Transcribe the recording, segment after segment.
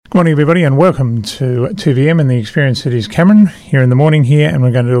Good morning, everybody, and welcome to 2VM and the experience that is Cameron here in the morning here, and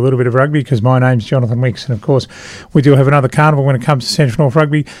we're going to do a little bit of rugby because my name's Jonathon Wicks, and of course we do have another carnival when it comes to Central North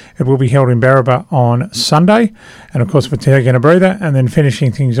Rugby. It will be held in Barraba on Sunday, and of course we're taking a breather and then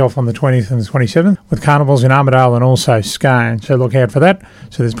finishing things off on the 20th and the 27th with carnivals in Armidale and also Scone, so look out for that.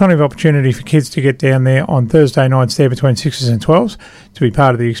 So there's plenty of opportunity for kids to get down there on Thursday nights there between 6s and 12s to be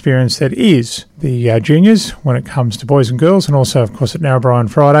part of the experience that is the juniors when it comes to boys and girls, and also of course at Narrabri on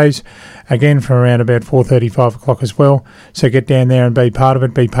Fridays, again from around about 4:30, 5 o'clock as well. So get down there and be part of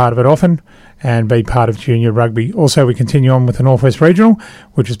it often, and be part of junior rugby. Also, we continue on with the Northwest Regional,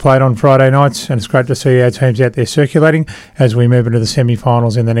 which is played on Friday nights, and it's great to see our teams out there circulating as we move into the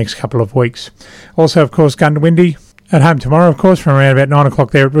semi-finals in the next couple of weeks. Also, of course, Gundawindi at home tomorrow, of course, from around about 9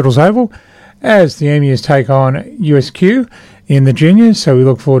 o'clock there at Riddles Oval, as the Emirs take on USQ in the juniors, so we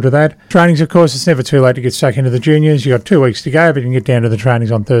look forward to that. Trainings, of course, it's never too late to get stuck into the juniors. You've got 2 weeks to go, but you can get down to the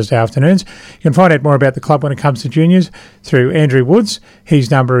trainings on Thursday afternoons. You can find out more about the club when it comes to juniors through Andrew Woods. His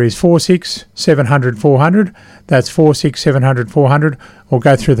number is 46 700 400. That's 46 700 400. Or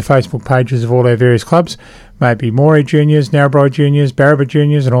go through the Facebook pages of all our various clubs. Maybe Moree Juniors, Narrabri Juniors, Barraba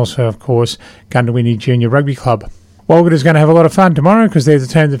Juniors, and also, of course, Gundawindi Junior Rugby Club. Walgett is going to have a lot of fun tomorrow because they're the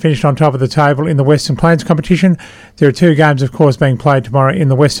team that finished on top of the table in the Western Plains competition. There are 2 games, of course, being played tomorrow in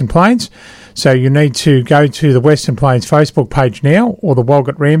the Western Plains. So you need to go to the Western Plains Facebook page now, or the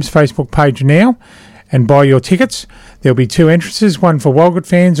Walgett Rams Facebook page now, and buy your tickets. There'll be 2 entrances, one for Walgett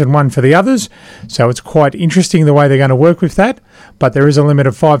fans and one for the others. So it's quite interesting the way they're going to work with that. But there is a limit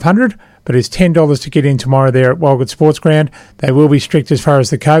of 500, but it's $10 to get in tomorrow there at Walgett Sports Ground. They will be strict as far as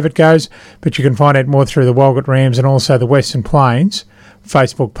the COVID goes, but you can find out more through the Walgett Rams and also the Western Plains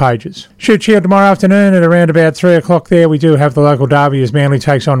Facebook pages. Shoot Shield tomorrow afternoon at around about 3 o'clock there. We do have the local derby as Manly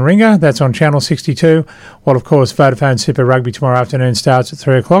takes on Ringer. That's on Channel 62. While, of course, Vodafone Super Rugby tomorrow afternoon starts at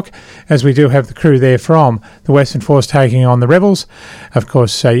 3 o'clock, as we do have the crew there from the Western Force taking on the Rebels. Of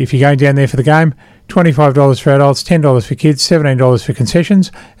course, if you're going down there for the game, $25 for adults, $10 for kids, $17 for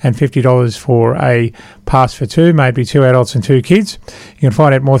concessions, and $50 for a pass for 2, maybe 2 adults and 2 kids. You can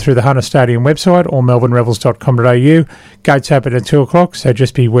find out more through the Hunter Stadium website or melbournerebels.com.au. Gates open at 2 o'clock, so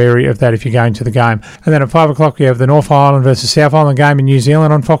just be wary of that if you're going to the game. And then at 5 o'clock, we have the North Island versus South Island game in New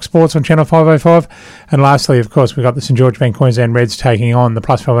Zealand on Fox Sports on Channel 505. And lastly, of course, we've got the St George Bank Queensland Reds taking on the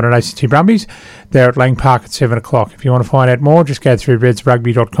Plus 500 ACT Brumbies there at Lang Park at 7 o'clock. If you want to find out more, just go through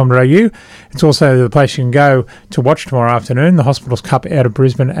redsrugby.com.au. It's also the place you can go to watch tomorrow afternoon, the Hospitals Cup out of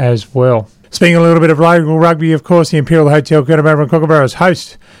Brisbane as well. Speaking a little bit of local rugby, of course, the Imperial Hotel Kookaburra and Kookaburras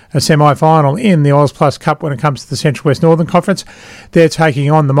host a semi-final in the Oz Plus Cup when it comes to the Central West Northern Conference. They're taking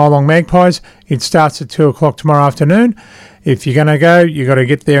on the Molong Magpies. It starts at 2 o'clock tomorrow afternoon. If you're going to go, you've got to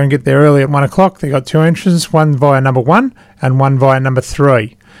get there early at 1 o'clock. They've got 2 entrances, one via number 1 and one via number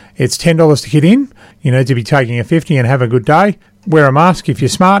 3. It's $10 to get in. You need to be taking a 50 and have a good day. Wear a mask if you're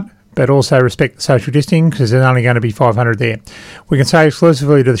smart, but also respect the social distancing because there's only going to be 500 there. We can say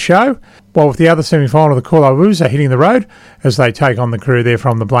exclusively to the show, while with the other semi-final, the Coolarwoos are hitting the road as they take on the crew there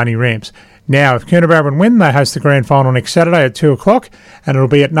from the Blaney Rams. Now, if Coonabarabran win, they host the grand final next Saturday at 2 o'clock, and it'll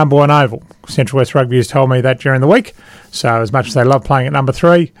be at number 1 Oval. Central West Rugby has told me that during the week, so as much as they love playing at number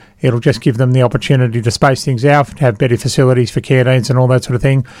 3, it'll just give them the opportunity to space things out, have better facilities for canteens and all that sort of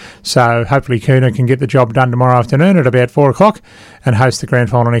thing. So hopefully Coona can get the job done tomorrow afternoon at about 4 o'clock and host the grand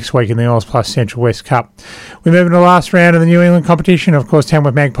final next week in the Oz Plus Central West Cup. We move into the last round of the New England competition. Of course,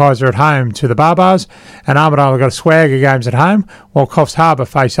 Tamworth Magpies are at home to the Barbars, and Armidale have got a swag of games at home, while Coffs Harbour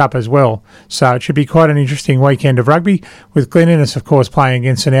face up as well. So it should be quite an interesting weekend of rugby, with Glen Innes, of course, playing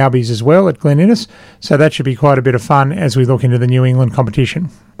against St Albies as well at Glen Innes. So that should be quite a bit of fun as we look into the New England competition.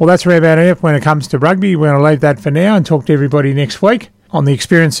 Well, that's around about it when it comes to rugby. We're going to leave that for now and talk to everybody next week on the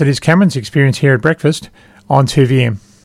experience that is Cameron's experience here at breakfast on 2VM.